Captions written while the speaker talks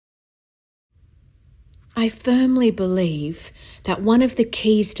I firmly believe that one of the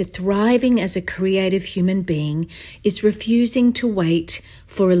keys to thriving as a creative human being is refusing to wait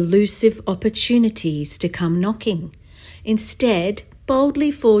for elusive opportunities to come knocking. Instead,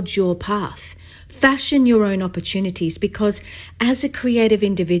 boldly forge your path. Fashion your own opportunities, because as a creative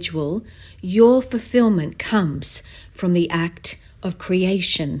individual, your fulfillment comes from the act of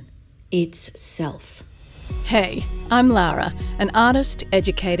creation itself. Hey, I'm Lara, an artist,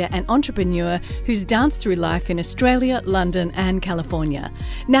 educator and entrepreneur who's danced through life in Australia, London and California.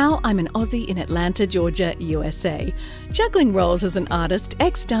 Now I'm an Aussie in Atlanta, Georgia, USA. Juggling roles as an artist,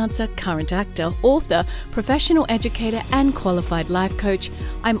 ex-dancer, current actor, author, professional educator and qualified life coach,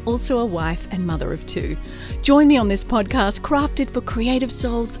 I'm also a wife and mother of two. Join me on this podcast crafted for creative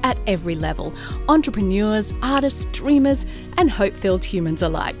souls at every level, entrepreneurs, artists, dreamers and hope-filled humans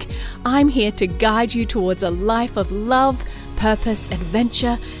alike. I'm here to guide you towards a life of love, purpose,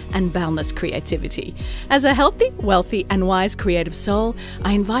 adventure, and boundless creativity. As a healthy, wealthy, and wise creative soul,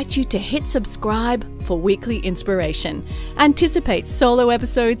 I invite you to hit subscribe for weekly inspiration. Anticipate solo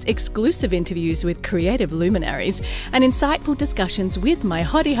episodes, exclusive interviews with creative luminaries, and insightful discussions with my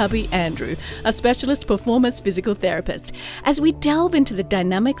hottie hubby, Andrew, a specialist performance physical therapist, as we delve into the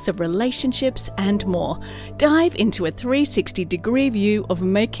dynamics of relationships and more. Dive into a 360-degree view of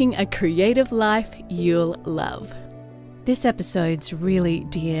making a creative life you'll love. This episode's really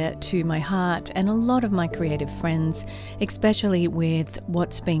dear to my heart and a lot of my creative friends, especially with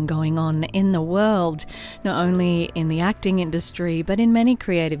what's been going on in the world, not only in the acting industry, but in many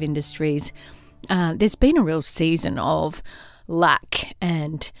creative industries. There's been a real season of lack,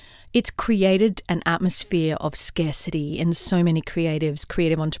 and it's created an atmosphere of scarcity in so many creatives,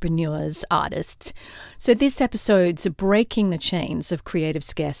 creative entrepreneurs, artists. So this episode's breaking the chains of creative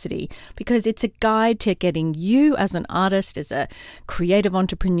scarcity, because it's a guide to getting you as an artist, as a creative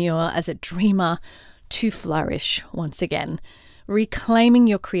entrepreneur, as a dreamer, to flourish once again. Reclaiming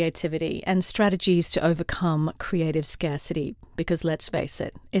your creativity and strategies to overcome creative scarcity, because let's face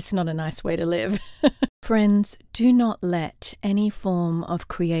it, it's not a nice way to live. Friends, do not let any form of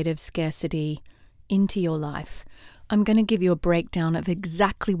creative scarcity into your life. I'm going to give you a breakdown of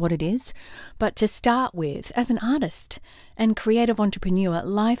exactly what it is, but to start with, as an artist and creative entrepreneur,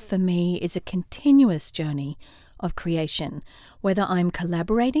 life for me is a continuous journey of creation, whether I'm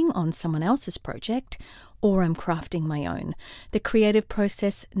collaborating on someone else's project or I'm crafting my own. The creative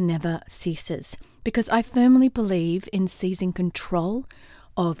process never ceases, because I firmly believe in seizing control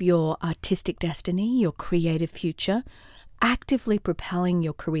of your artistic destiny, your creative future, actively propelling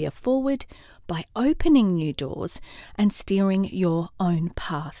your career forward by opening new doors and steering your own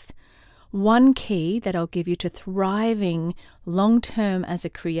path. One key that I'll give you to thriving long-term as a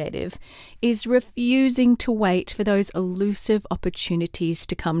creative is refusing to wait for those elusive opportunities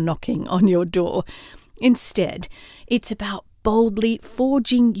to come knocking on your door. Instead, it's about boldly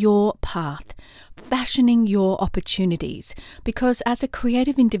forging your path, fashioning your opportunities, because as a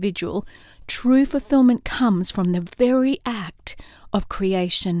creative individual, true fulfillment comes from the very act of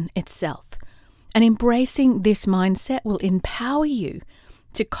creation itself. And embracing this mindset will empower you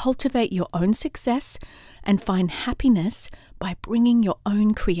to cultivate your own success and find happiness by bringing your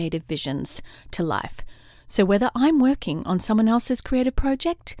own creative visions to life. So whether I'm working on someone else's creative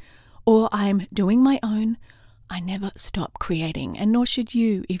project or I'm doing my own, I never stop creating, and nor should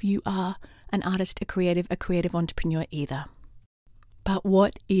you if you are an artist, a creative entrepreneur either. But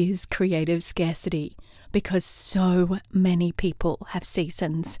what is creative scarcity? Because so many people have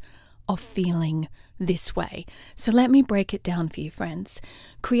seasons of feeling this way. So let me break it down for you, friends.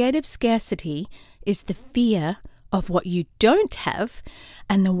 Creative scarcity is the fear of what you don't have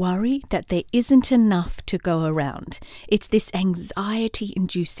and the worry that there isn't enough to go around. It's this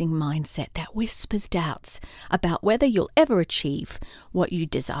anxiety-inducing mindset that whispers doubts about whether you'll ever achieve what you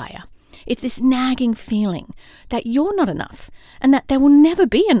desire. It's this nagging feeling that you're not enough and that there will never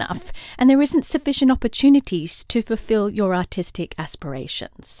be enough and there isn't sufficient opportunities to fulfill your artistic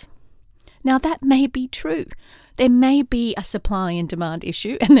aspirations. Now, that may be true. There may be a supply and demand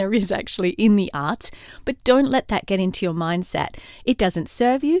issue, and there is actually in the arts, but don't let that get into your mindset. It doesn't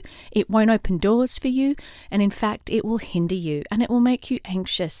serve you, it won't open doors for you, and in fact, it will hinder you and it will make you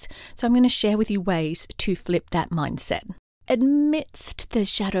anxious. So I'm going to share with you ways to flip that mindset. Amidst the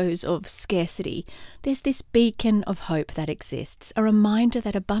shadows of scarcity, there's this beacon of hope that exists, a reminder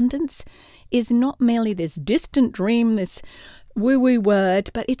that abundance is not merely this distant dream, this woo-woo word,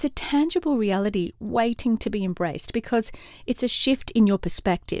 but it's a tangible reality waiting to be embraced, because it's a shift in your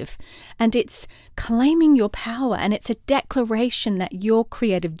perspective and it's claiming your power, and it's a declaration that your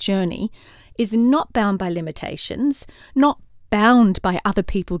creative journey is not bound by limitations, not bound by other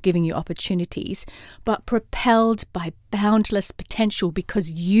people giving you opportunities, but propelled by boundless potential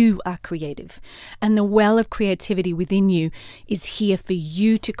because you are creative. And the well of creativity within you is here for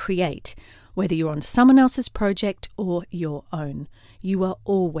you to create, whether you're on someone else's project or your own. You are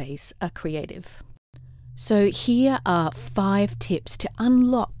always a creative. So here are 5 tips to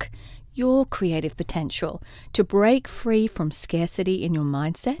unlock your creative potential, to break free from scarcity in your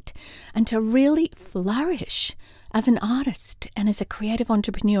mindset, and to really flourish as an artist and as a creative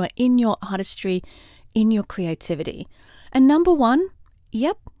entrepreneur in your artistry, in your creativity. And number 1,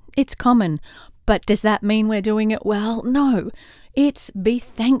 yep, it's common. But does that mean we're doing it well? No. It's be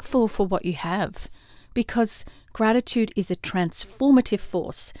thankful for what you have, because gratitude is a transformative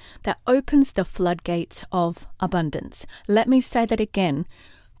force that opens the floodgates of abundance. Let me say that again.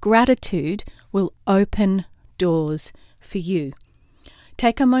 Gratitude will open doors for you.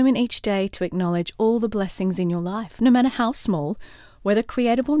 Take a moment each day to acknowledge all the blessings in your life, no matter how small, whether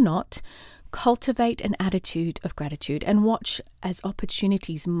creative or not. Cultivate an attitude of gratitude and watch as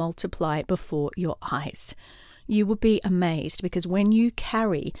opportunities multiply before your eyes. You will be amazed, because when you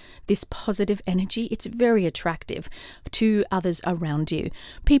carry this positive energy, it's very attractive to others around you.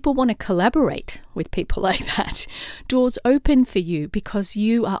 People want to collaborate with people like that. Doors open for you because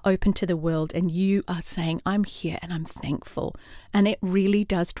you are open to the world and you are saying, I'm here and I'm thankful. And it really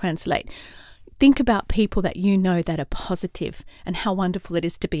does translate. Think about people that you know that are positive and how wonderful it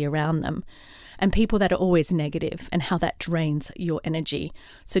is to be around them, and people that are always negative and how that drains your energy.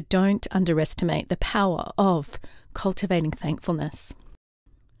 So don't underestimate the power of cultivating thankfulness.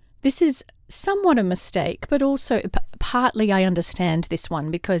 This is somewhat a mistake, but also partly I understand this one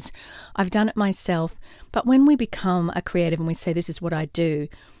because I've done it myself. But when we become a creative and we say, this is what I do,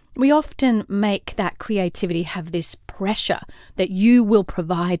 we often make that creativity have this pressure that you will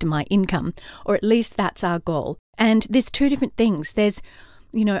provide my income, or at least that's our goal. And there's 2 different things. There's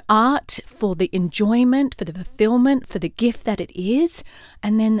art for the enjoyment, for the fulfillment, for the gift that it is,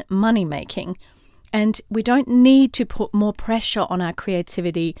 and then money making. And we don't need to put more pressure on our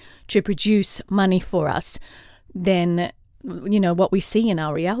creativity to produce money for us than, what we see in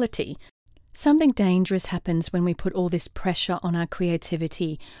our reality. Something dangerous happens when we put all this pressure on our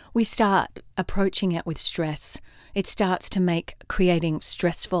creativity. We start approaching it with stress. It starts to make creating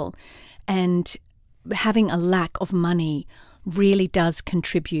stressful, and having a lack of money really does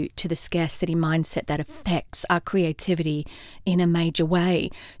contribute to the scarcity mindset that affects our creativity in a major way,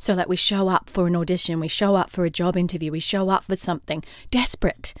 so that we show up for an audition, we show up for a job interview, we show up for something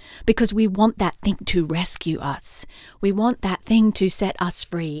desperate because we want that thing to rescue us. We want that thing to set us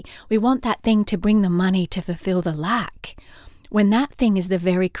free. We want that thing to bring the money to fulfill the lack, when that thing is the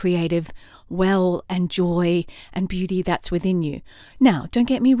very creative well and joy and beauty that's within you. Now, don't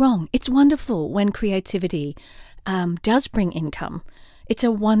get me wrong. It's wonderful when creativity does bring income. It's a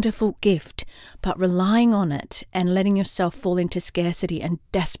wonderful gift, but relying on it and letting yourself fall into scarcity and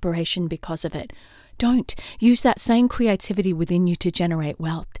desperation because of it. Don't use that same creativity within you to generate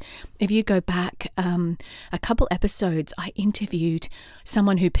wealth. If you go back a couple episodes, I interviewed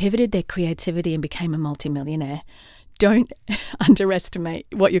someone who pivoted their creativity and became a multimillionaire. Don't underestimate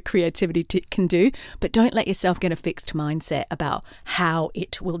what your creativity can do, but don't let yourself get a fixed mindset about how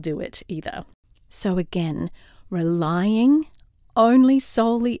it will do it either. So again, relying only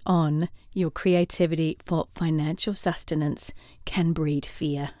solely on your creativity for financial sustenance can breed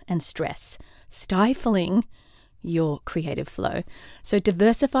fear and stress, stifling your creative flow. So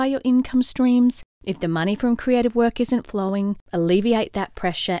diversify your income streams. If the money from creative work isn't flowing, alleviate that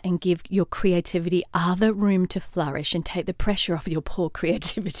pressure and give your creativity other room to flourish and take the pressure off your poor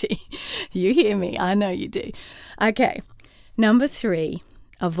creativity. You hear me? I know you do. Okay, number 3.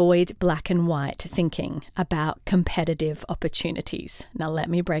 Avoid black and white thinking about competitive opportunities. Now, let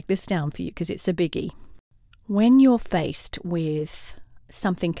me break this down for you because it's a biggie. When you're faced with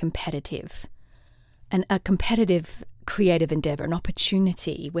something competitive, and a competitive creative endeavor, an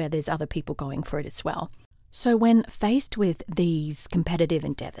opportunity where there's other people going for it as well. So when faced with these competitive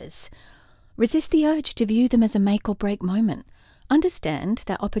endeavors, resist the urge to view them as a make or break moment. Understand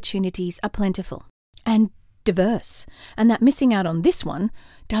that opportunities are plentiful and diverse, and that missing out on this one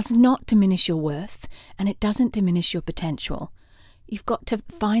does not diminish your worth, and it doesn't diminish your potential. You've got to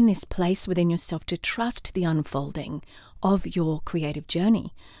find this place within yourself to trust the unfolding of your creative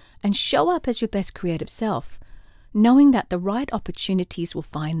journey and show up as your best creative self, knowing that the right opportunities will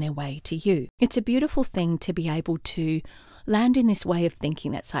find their way to you. It's a beautiful thing to be able to land in this way of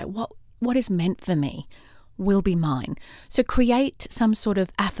thinking that's like, what is meant for me? will be mine. So create some sort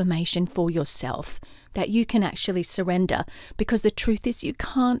of affirmation for yourself that you can actually surrender, because the truth is you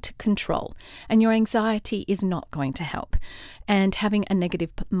can't control, and your anxiety is not going to help. And having a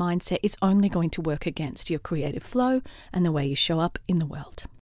negative mindset is only going to work against your creative flow and the way you show up in the world.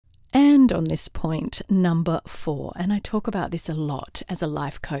 And on this point, number 4, and I talk about this a lot as a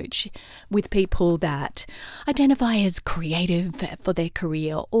life coach with people that identify as creative for their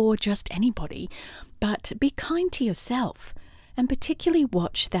career or just anybody, but be kind to yourself and particularly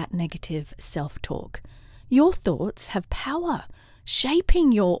watch that negative self-talk. Your thoughts have power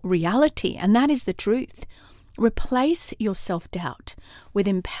shaping your reality, and that is the truth. Replace your self-doubt with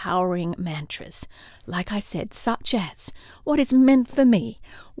empowering mantras, like I said, such as, what is meant for me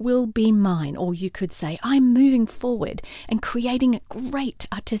will be mine. Or you could say, I'm moving forward and creating a great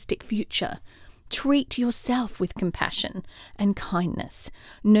artistic future. Treat yourself with compassion and kindness,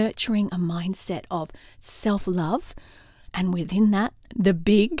 nurturing a mindset of self-love, and within that, the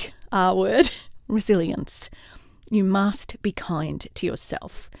big R word, resilience. You must be kind to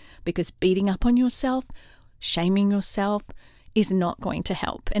yourself, because beating up on yourself, shaming yourself is not going to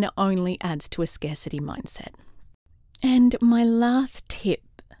help, and it only adds to a scarcity mindset. And my last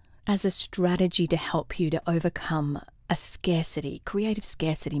tip as a strategy to help you to overcome a creative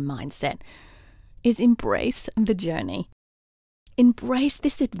scarcity mindset is embrace the journey. Embrace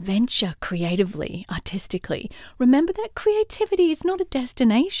this adventure creatively, artistically. Remember that creativity is not a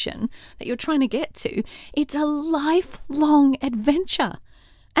destination that you're trying to get to. It's a lifelong adventure.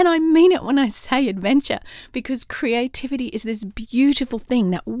 And I mean it when I say adventure, because creativity is this beautiful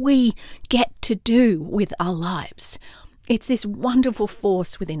thing that we get to do with our lives. It's this wonderful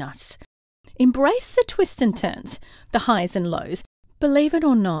force within us. Embrace the twists and turns, the highs and lows. Believe it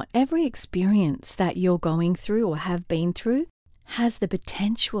or not, every experience that you're going through or have been through has the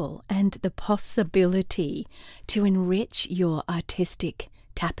potential and the possibility to enrich your artistic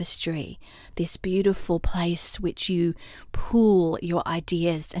tapestry, this beautiful place which you pull your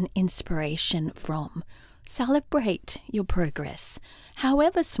ideas and inspiration from. Celebrate your progress,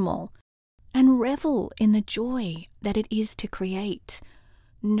 however small, and revel in the joy that it is to create,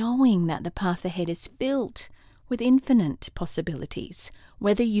 knowing that the path ahead is filled with infinite possibilities,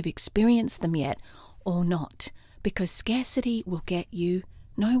 whether you've experienced them yet or not, because scarcity will get you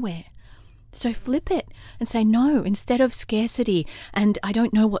nowhere. So flip it and say, no, instead of scarcity and I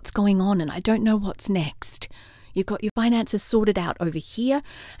don't know what's going on and I don't know what's next. You've got your finances sorted out over here,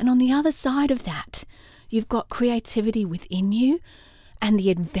 and on the other side of that, you've got creativity within you and the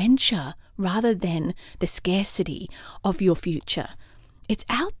adventure rather than the scarcity of your future. It's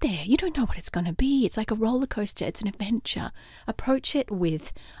out there. You don't know what it's going to be. It's like a roller coaster. It's an adventure. Approach it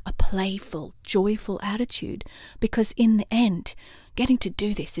with a playful, joyful attitude, because in the end, getting to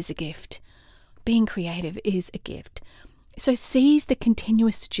do this is a gift. Being creative is a gift. So seize the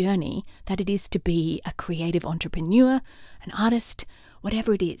continuous journey that it is to be a creative entrepreneur, an artist,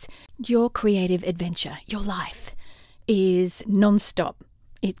 whatever it is. Your creative adventure, your life, is non-stop.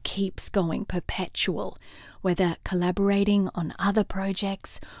 It keeps going, perpetual. Whether collaborating on other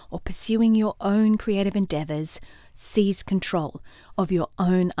projects or pursuing your own creative endeavors, seize control of your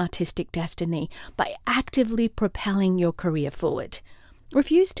own artistic destiny by actively propelling your career forward.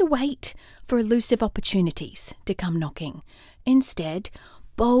 Refuse to wait for elusive opportunities to come knocking. Instead,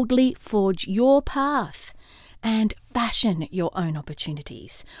 boldly forge your path and fashion your own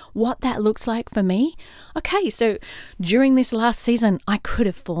opportunities. What that looks like for me? Okay, so during this last season, I could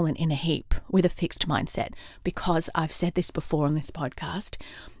have fallen in a heap with a fixed mindset, because I've said this before on this podcast,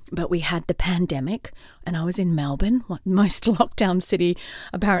 but we had the pandemic and I was in Melbourne, most lockdown city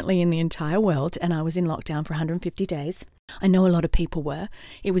apparently in the entire world, and I was in lockdown for 150 days. I know a lot of people were.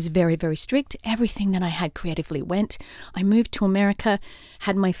 It was very, very strict. Everything that I had creatively went. I moved to America,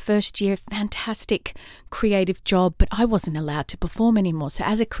 had my first year, fantastic creative job, but I wasn't allowed to perform anymore. So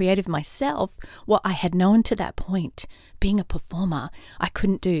as a creative myself, what I had known to that point, being a performer, I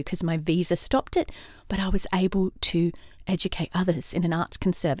couldn't do because my visa stopped it, but I was able to educate others in an arts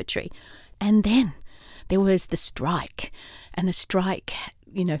conservatory. And then there was the strike, and the strike,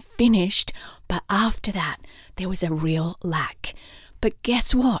 finished, but after that, there was a real lack. But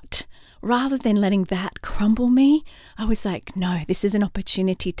guess what? Rather than letting that crumble me, I was like, no, this is an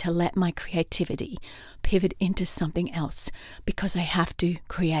opportunity to let my creativity pivot into something else, because I have to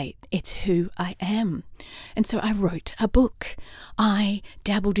create. It's who I am. And so I wrote a book. I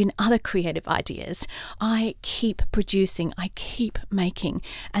dabbled in other creative ideas. I keep producing. I keep making.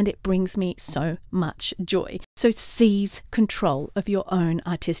 And it brings me so much joy. So seize control of your own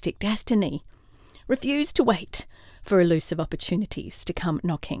artistic destiny. Refuse to wait for elusive opportunities to come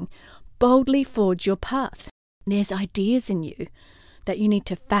knocking. boldly forge your path. There's ideas in you that you need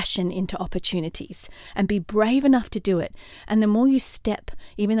to fashion into opportunities and be brave enough to do it. And the more you step,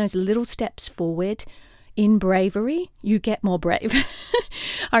 even those little steps forward in bravery, you get more brave.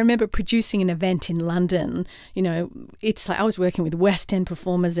 I remember producing an event in London. It's like I was working with West End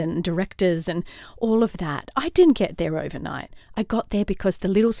performers and directors and all of that. I didn't get there overnight. I got there because the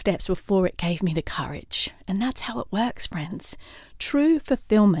little steps before it gave me the courage. And that's how it works, friends. True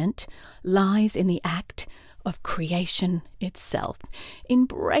fulfillment lies in the act of creation itself.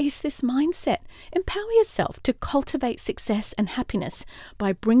 Embrace this mindset. Empower yourself to cultivate success and happiness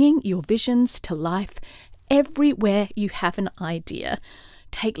by bringing your visions to life everywhere you have an idea.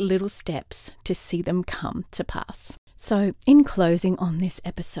 Take little steps to see them come to pass. So, in closing on this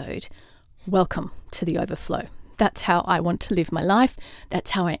episode, welcome to the overflow. That's how I want to live my life.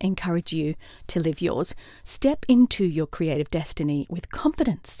 That's how I encourage you to live yours. Step into your creative destiny with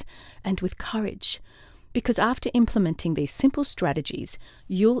confidence and with courage. Because after implementing these simple strategies,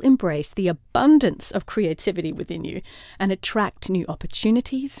 you'll embrace the abundance of creativity within you and attract new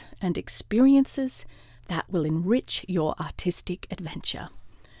opportunities and experiences that will enrich your artistic adventure,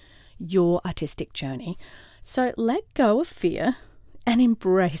 your artistic journey. So let go of fear and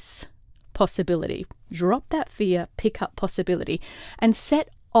embrace possibility. Drop that fear, pick up possibility, and set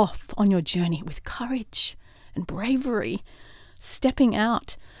off on your journey with courage and bravery, stepping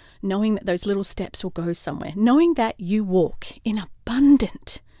out, knowing that those little steps will go somewhere, knowing that you walk in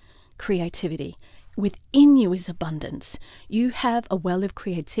abundant creativity. Within you is abundance. You have a well of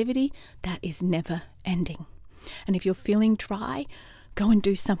creativity that is never ending. And if you're feeling dry, go and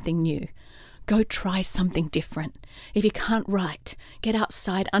do something new. Go try something different. If you can't write, get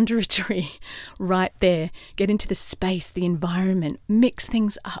outside under a tree, right there. Get into the space, the environment, mix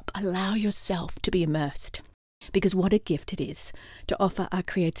things up. Allow yourself to be immersed. Because what a gift it is to offer our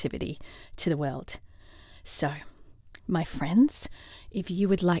creativity to the world. So, my friends, if you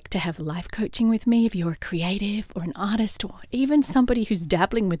would like to have life coaching with me, if you're a creative or an artist or even somebody who's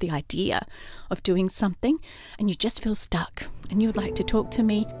dabbling with the idea of doing something and you just feel stuck and you would like to talk to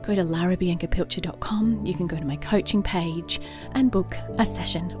me, go to larabiancapilcher.com. You can go to my coaching page and book a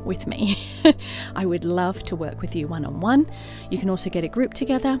session with me. I would love to work with you one-on-one. You can also get a group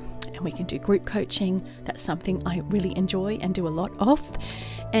together and we can do group coaching. That's something I really enjoy and do a lot of.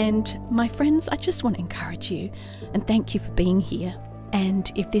 And my friends, I just want to encourage you and thank you for being here.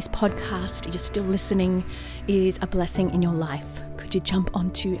 And if this podcast, you're still listening, is a blessing in your life, could you jump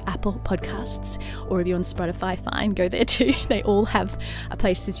onto Apple Podcasts? Or if you're on Spotify, fine, go there too. They all have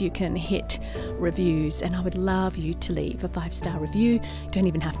places you can hit reviews. And I would love you to leave a 5-star review. You don't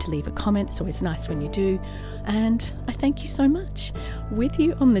even have to leave a comment. It's always nice when you do. And I thank you so much. With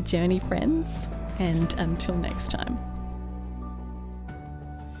you on the journey, friends. And until next time.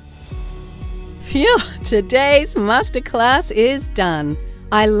 Phew, today's masterclass is done.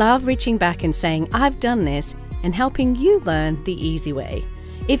 I love reaching back and saying, I've done this, and helping you learn the easy way.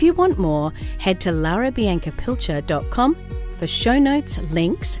 If you want more, head to larabiancapilcher.com for show notes,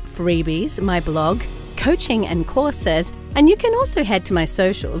 links, freebies, my blog, coaching and courses, and you can also head to my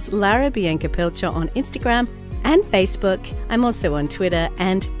socials, Lara Bianca Pilcher on Instagram and Facebook. I'm also on Twitter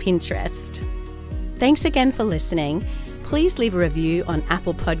and Pinterest. Thanks again for listening. Please leave a review on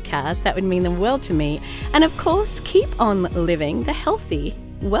Apple Podcasts. That would mean the world to me. And of course, keep on living the healthy,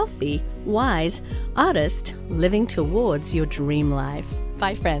 wealthy, wise artist living towards your dream life.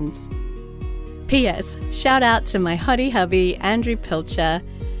 Bye, friends. P.S. Shout out to my hottie hubby, Andrew Pilcher,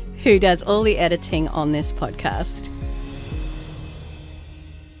 who does all the editing on this podcast.